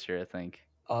came out this year, I think.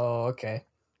 Oh, okay.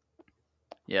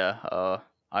 Yeah,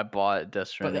 I bought Death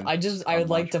Stranding. But I would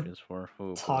like to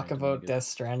PS4. talk about Death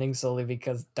Stranding solely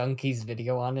because Donkey's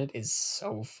video on it is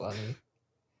so funny.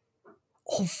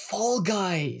 Oh, Fall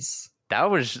Guys! That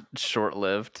was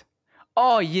short-lived.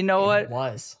 Oh, you know what? It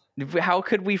was. How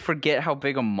could we forget how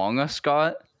big Among Us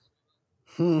got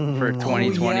for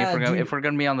 2020? Oh, yeah, If we're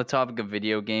gonna be on the topic of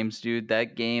video games, dude,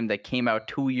 that game that came out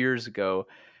 2 years ago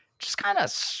just kind of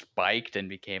spiked and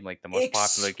became like the most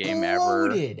popular game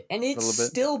ever. And it's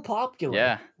still popular.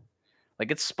 Yeah, like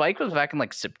its spike was back in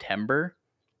like September,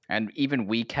 and even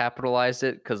we capitalized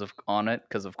it because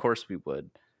of course we would.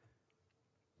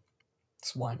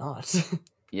 So why not?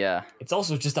 Yeah. It's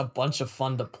also just a bunch of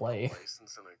fun to play.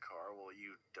 License in a car while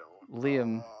you don't.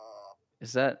 Liam,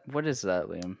 what is that,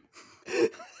 Liam?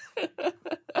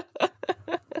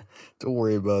 Don't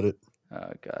worry about it.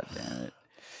 Oh, god damn it.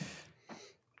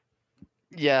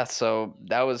 Yeah, so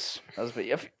that was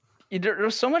there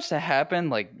was so much that happened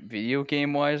like video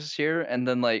game wise this year, and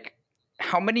then like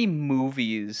how many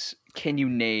movies can you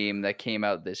name that came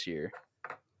out this year?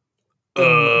 Dude,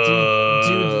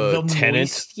 the Tenet.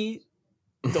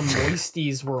 The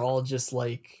Moisties were all just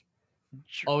like,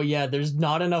 oh yeah, there's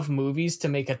not enough movies to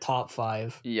make a top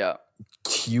 5. Yeah.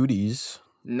 Cuties.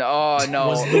 No.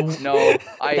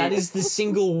 That is the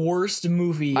single worst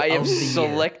movie I have of the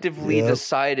selectively year.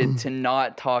 decided to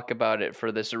not talk about it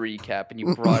for this recap, and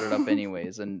you brought it up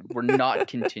anyways, and we're not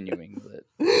continuing with it.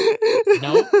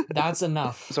 No, that's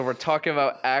enough. So we're talking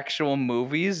about actual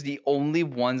movies. The only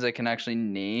ones I can actually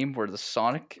name were the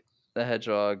Sonic the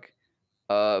Hedgehog,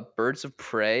 Birds of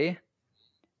Prey,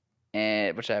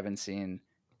 and which I haven't seen,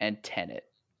 and Tenet.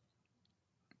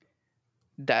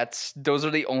 Those are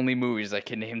the only movies I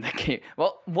can name that came.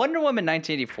 Well, Wonder Woman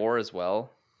 1984 as well,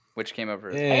 which came out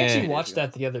for. I actually watched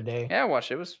that the other day. Yeah, I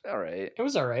watched it. It was all right. It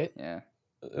was all right. Yeah,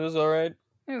 it was all right.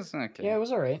 It was okay. Yeah, it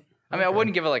was all right. I mean, I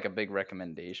wouldn't give it like a big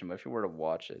recommendation, but if you were to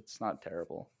watch it, it's not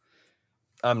terrible.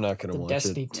 I'm not gonna The watch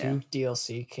Destiny it. 2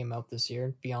 DLC came out this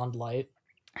year. Beyond Light.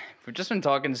 We've just been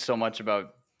talking so much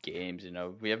about games.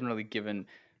 We haven't really given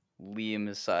Liam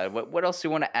his side. What else do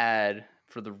you want to add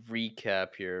for the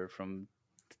recap here from?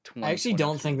 I actually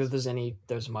don't think that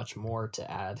there's much more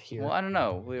to add here. Well, I don't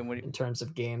know. In terms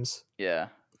of games. Yeah.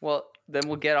 Well, then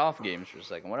we'll get off games for a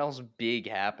second. What else big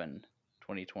happened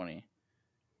 2020?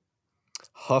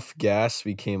 Huff Gas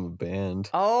became a band.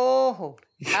 Oh,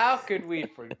 how could we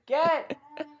forget?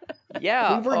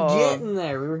 Yeah. We were getting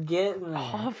there.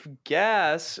 Huff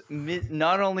Gas.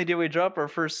 Not only did we drop our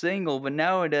first single, but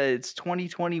now it's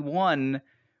 2021.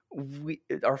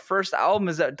 Our first album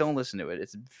is out. Don't listen to it.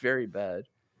 It's very bad.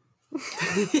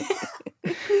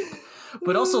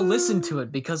 But also listen to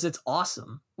it because it's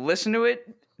awesome. Listen to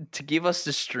it to give us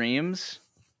the streams,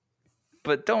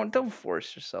 but don't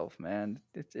force yourself, man.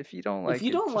 If you don't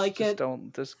like it,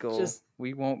 just go.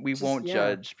 We won't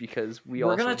judge because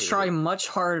we're gonna try much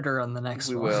harder on the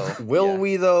next one. Will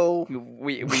we though?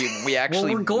 We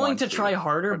actually we're going to try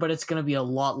harder, but it's gonna be a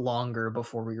lot longer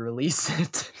before we release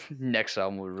it. Next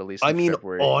album we'll release.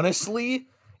 February. Honestly,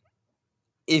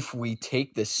 if we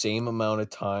take the same amount of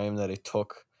time that it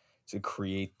took to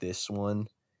create this one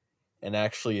and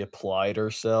actually applied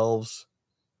ourselves,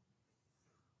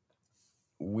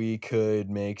 we could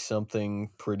make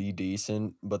something pretty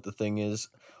decent. But the thing is,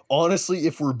 honestly,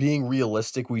 if we're being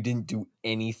realistic, we didn't do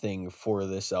anything for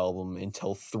this album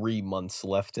until 3 months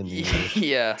left in the year.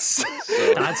 Yeah. So,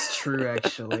 that's true,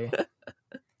 actually.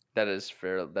 That is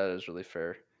fair. That is really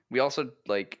fair. We also,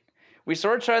 we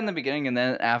started trying in the beginning, and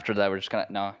then after that, we're just kind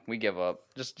of, no, we give up.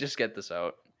 Just get this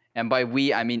out. And by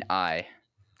we, I mean I.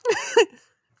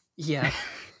 Yeah.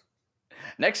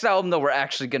 Next album, though, we're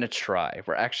actually going to try.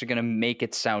 We're actually going to make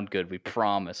it sound good. We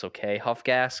promise, okay? Huff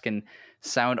Gas can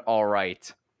sound all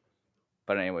right.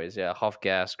 But anyways, yeah, Huff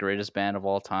Gas, greatest band of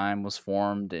all time, was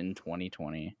formed in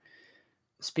 2020.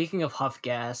 Speaking of Huff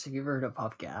Gas, have you ever heard of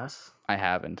Huff Gas? I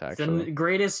haven't, actually. It's the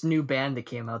greatest new band that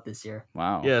came out this year.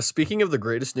 Wow. Yeah, speaking of the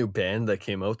greatest new band that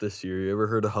came out this year, you ever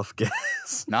heard of Huff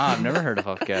Gas? Nah, I've never heard of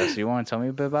Huff Gas. You want to tell me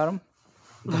a bit about them?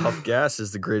 Huff Gas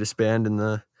is the greatest band in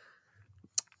the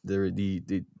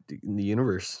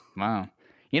universe. Wow.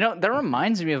 You know, that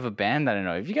reminds me of a band that I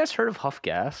know. Have you guys heard of Huff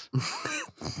Gas?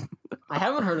 I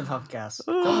haven't heard of Huff Gas.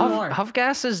 Tell me more. Huff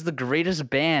Gas is the greatest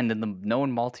band in the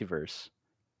known multiverse.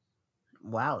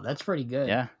 Wow, that's pretty good.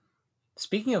 Yeah.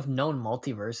 Speaking of known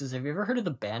multiverses, have you ever heard of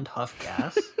the band Huff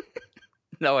Gas?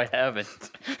 No, I haven't.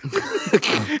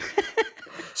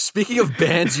 Speaking of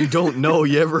bands you don't know,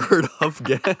 you ever heard of Huff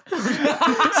Gas?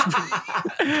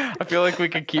 I feel like we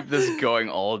could keep this going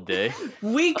all day.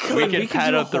 We could do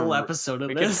a whole episode of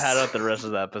we this. We could pad out the rest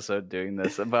of the episode doing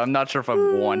this, but I'm not sure if I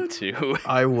want to.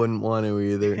 I wouldn't want to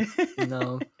either.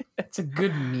 No, it's a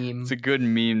good meme. It's a good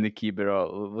meme to keep it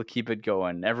all. We'll keep it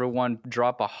going. Everyone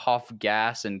drop a Huff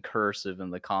Gas in cursive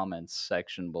in the comments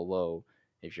section below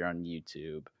if you're on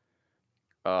YouTube.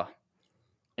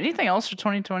 Anything else for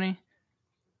 2020?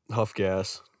 Huff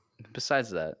Gas. Besides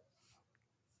that,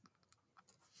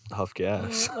 Huff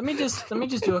Gas. Let me just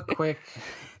do a quick.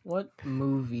 What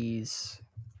movies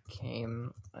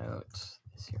came out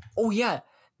this year? Oh yeah,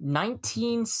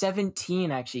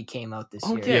 1917 actually came out this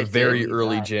year. Yeah, very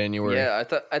early January. Yeah,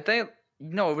 I think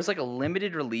no, it was like a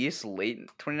limited release late in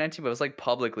 2019, but it was like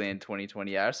publicly in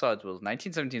 2020. Yeah, I saw it was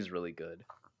 1917 is really good.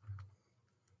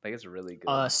 I think it's really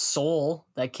good. Soul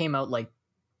that came out like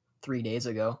 3 days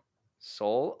ago.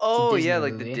 Soul? Oh yeah,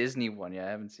 like movie. the Disney one. Yeah, I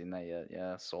haven't seen that yet.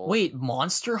 Yeah, Soul. Wait,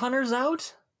 Monster Hunter's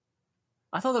out?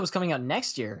 I thought that was coming out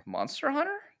next year. Monster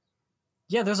Hunter?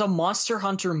 Yeah, there's a Monster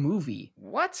Hunter movie.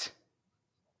 What?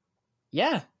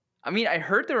 Yeah. I mean, I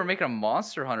heard they were making a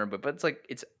Monster Hunter, but it's like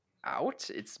it's out.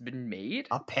 It's been made.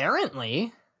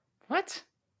 Apparently. What?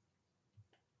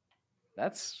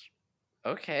 That's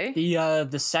okay.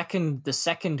 The second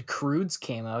Crudes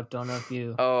came out. Don't know if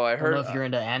you. Oh, I heard. Don't know if you're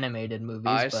into animated movies.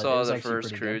 I but saw it was the actually first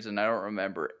pretty Crudes, good. and I don't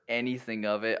remember anything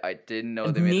of it. I didn't know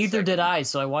they made. Neither did I,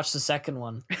 so I watched the second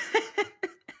one.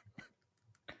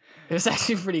 It was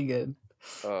actually pretty good.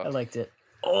 I liked it.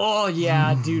 Oh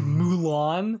yeah, dude,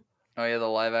 Mulan. Oh yeah, the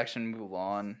live action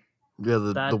Mulan. Yeah,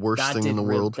 the worst thing in the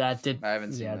world. I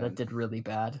haven't seen that did really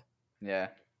bad. Yeah.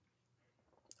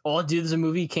 Oh, dude, there's a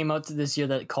movie came out this year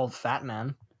that called Fat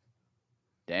Man.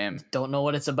 Damn. Don't know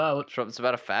what it's about. It's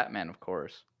about a fat man, of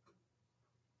course.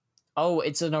 Oh,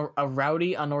 it's a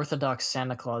rowdy, unorthodox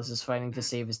Santa Claus is fighting to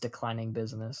save his declining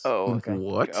business. Oh, okay.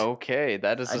 What? Okay,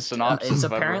 that is a synopsis. It's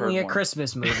apparently a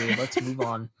Christmas movie. Let's move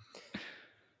on.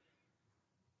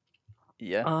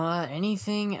 Yeah.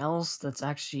 Anything else that's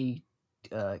actually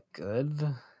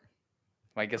good?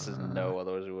 My guess is no,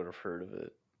 otherwise we would have heard of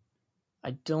it.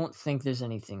 I don't think there's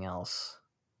anything else.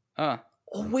 Huh.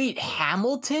 Oh, wait,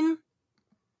 Hamilton?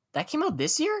 That came out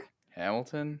this year?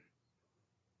 Hamilton?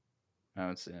 I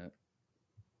haven't seen it.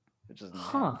 Which is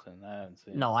Hamilton. I haven't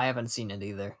seen it. No, I haven't seen it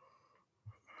either.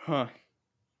 Huh.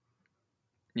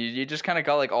 You just kind of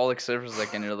got like all excited for a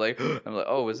second. You're like, I'm like,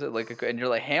 oh, is it like and you're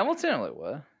like Hamilton? I'm like,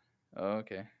 what? Oh,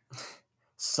 okay.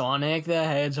 Sonic the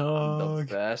Hedgehog.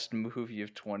 The best movie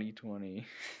of 2020.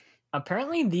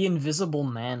 Apparently, The Invisible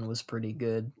Man was pretty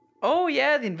good. Oh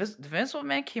yeah, the Invisible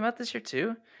Man came out this year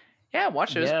too. Yeah,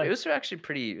 watch it. Yeah. It was actually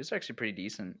pretty. It was actually pretty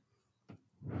decent.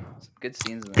 Some good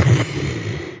scenes in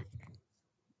there.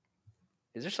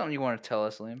 Is there something you want to tell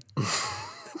us, Liam?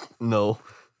 No.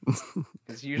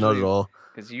 Not at all.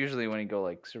 Because usually when you go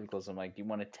like super close, I'm like, you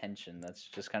want attention. That's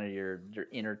just kind of your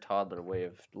inner toddler way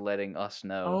of letting us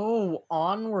know. Oh,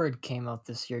 Onward came out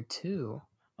this year too.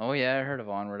 Oh yeah, I heard of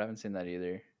Onward. I haven't seen that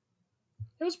either.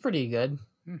 It was pretty good.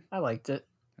 I liked it.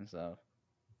 And so,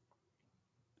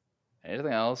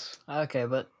 anything else? Okay,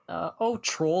 but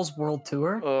Trolls World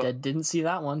Tour. Didn't see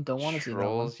that one. Don't want to see that one.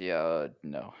 Trolls, yeah,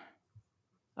 no.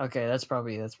 Okay, that's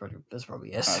probably it. That's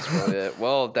probably it.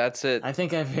 Well, that's it. I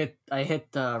think I hit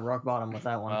rock bottom with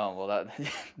that one. Oh well,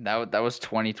 that was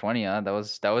 2020. Huh? That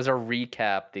was a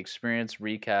recap, the experience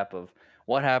recap of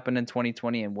what happened in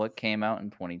 2020 and what came out in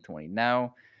 2020.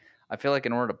 Now, I feel like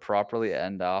in order to properly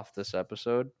end off this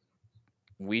episode,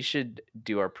 we should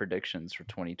do our predictions for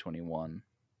 2021.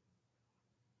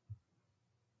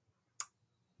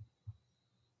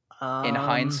 In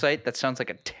hindsight, that sounds like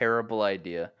a terrible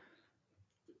idea.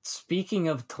 Speaking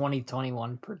of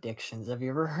 2021 predictions, have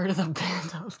you ever heard of the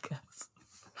band Huff Gas?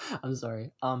 I'm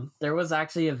sorry. There was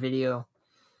actually a video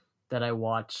that I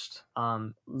watched,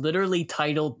 literally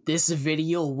titled "This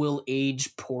video will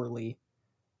age poorly,"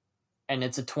 and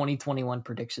it's a 2021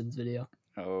 predictions video.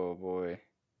 Oh boy,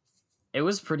 it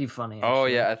was pretty funny. Actually. Oh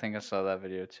yeah, I think I saw that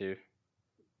video too.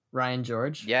 Ryan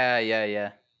George. Yeah.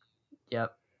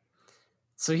 Yep.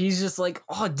 So he's just like,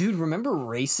 "Oh, dude, remember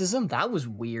racism? That was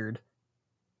weird."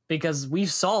 Because we've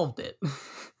solved it.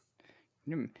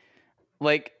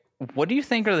 Like, what do you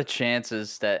think are the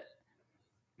chances that...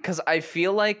 Because I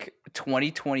feel like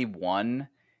 2021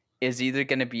 is either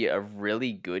going to be a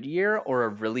really good year or a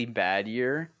really bad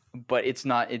year, but it's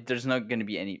not. There's not going to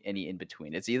be any in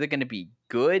between. It's either going to be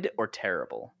good or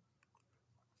terrible.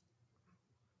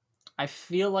 I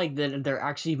feel like that there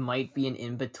actually might be an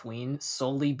in between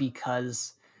solely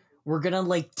because we're gonna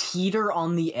like teeter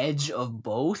on the edge of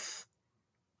both,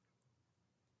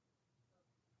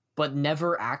 but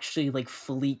never actually like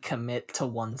fully commit to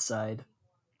one side.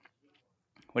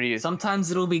 What do you?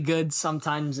 Sometimes it'll be good,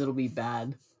 sometimes it'll be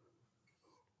bad.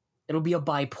 It'll be a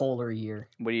bipolar year.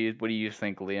 What do you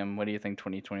think, Liam? What do you think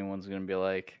 2021 is going to be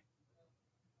like?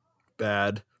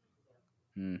 Bad.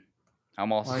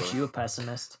 I'm also. Aren't you a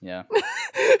pessimist? Yeah.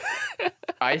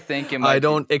 I think it might. I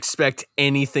don't expect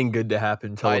anything good to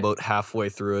happen until about halfway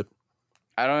through it.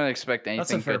 I don't expect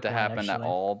anything good to point, happen at actually.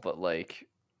 all, but like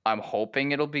I'm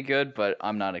hoping it'll be good, but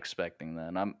I'm not expecting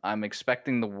that. I'm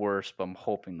expecting the worst, but I'm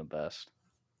hoping the best.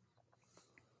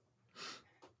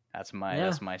 That's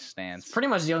my stance. It's pretty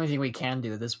much the only thing we can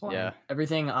do at this point. Yeah.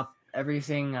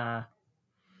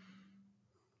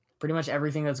 Pretty much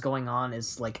everything that's going on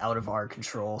is like out of our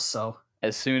control, so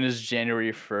As soon as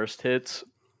January 1st hits,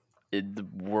 the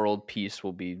world peace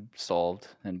will be solved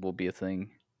and will be a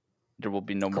thing. There will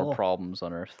be no more problems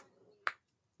on Earth.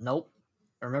 nope.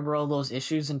 Remember all those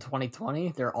issues in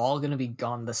 2020? They're all going to be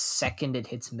gone the second it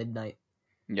hits midnight.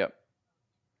 Yep.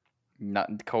 Not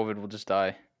COVID will just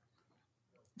die.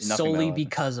 Nothing Solely that'll happen.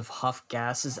 because of Huff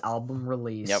Gas's album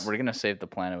release. Yeah, we're gonna save the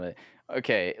planet.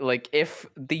 Okay, like if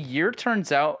the year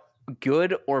turns out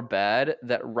good or bad,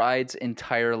 that rides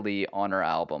entirely on our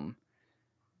album.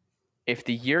 If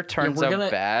the year turns out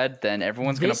bad, then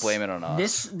everyone's gonna blame it on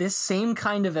us. This same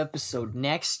kind of episode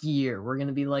next year, we're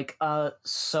gonna be like,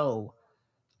 so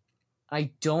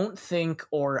I don't think,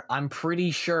 or I'm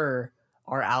pretty sure,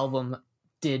 our album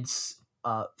did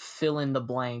fill in the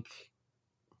blank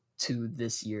to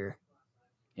this year.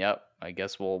 Yep, I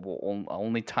guess we'll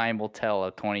only time will tell how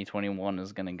 2021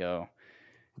 is gonna go.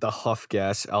 The Huff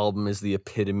Gas album is the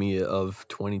epitome of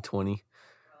 2020.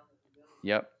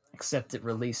 Yep. Except it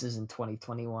releases in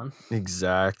 2021.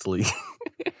 Exactly.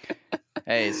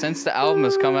 Hey, since the album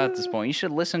has come out at this point, you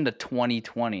should listen to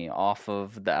 2020 off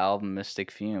of the album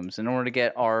Mystic Fumes in order to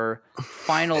get our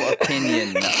final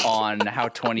opinion on how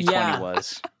 2020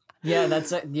 was. Yeah,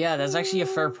 that's actually a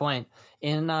fair point.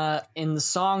 In the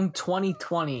song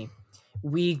 2020,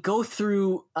 we go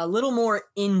through a little more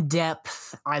in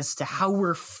depth as to how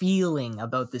we're feeling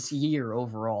about this year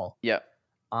overall. Yeah.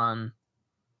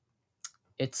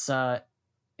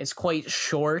 It's quite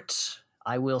short,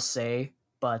 I will say,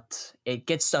 but it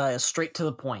gets straight to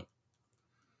the point.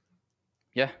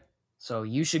 Yeah. So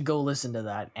you should go listen to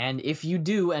that. And if you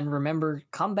do, and remember,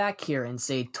 come back here and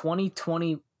say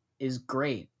 2020 is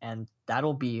great, and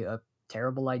that'll be a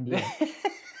terrible idea.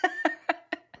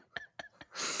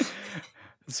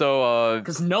 So,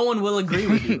 because no one will agree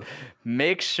with you.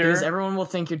 Make sure, because everyone will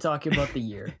think you're talking about the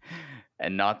year.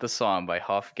 And not the song by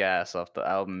Huff Gas off the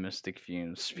album Mystic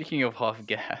Fumes. Speaking of Huff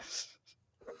Gas,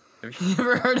 have you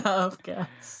ever heard of Huff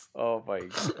Gas? Oh my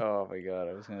god,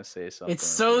 I was gonna say something. It's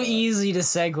so easy to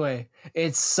segue.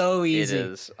 It's so easy. It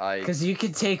is. Because you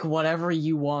can take whatever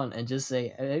you want and just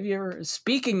say, have you ever,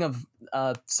 speaking of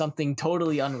something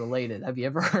totally unrelated, have you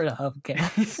ever heard of Huff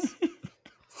Gas?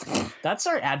 That's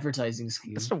our advertising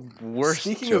scheme. That's the worst.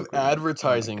 Speaking of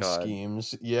advertising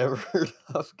schemes, you ever heard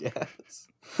of Gas?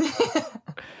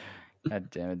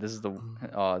 God damn it! This is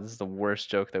the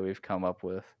worst joke that we've come up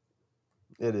with.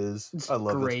 It is. It's I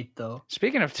love it. great though.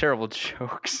 Speaking of terrible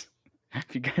jokes, have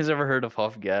you guys ever heard of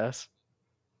Huff Gas?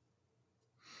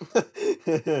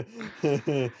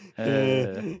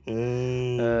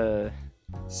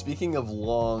 Speaking of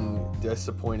long,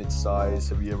 disappointed sighs,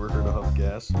 have you ever heard of Huff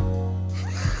Gas?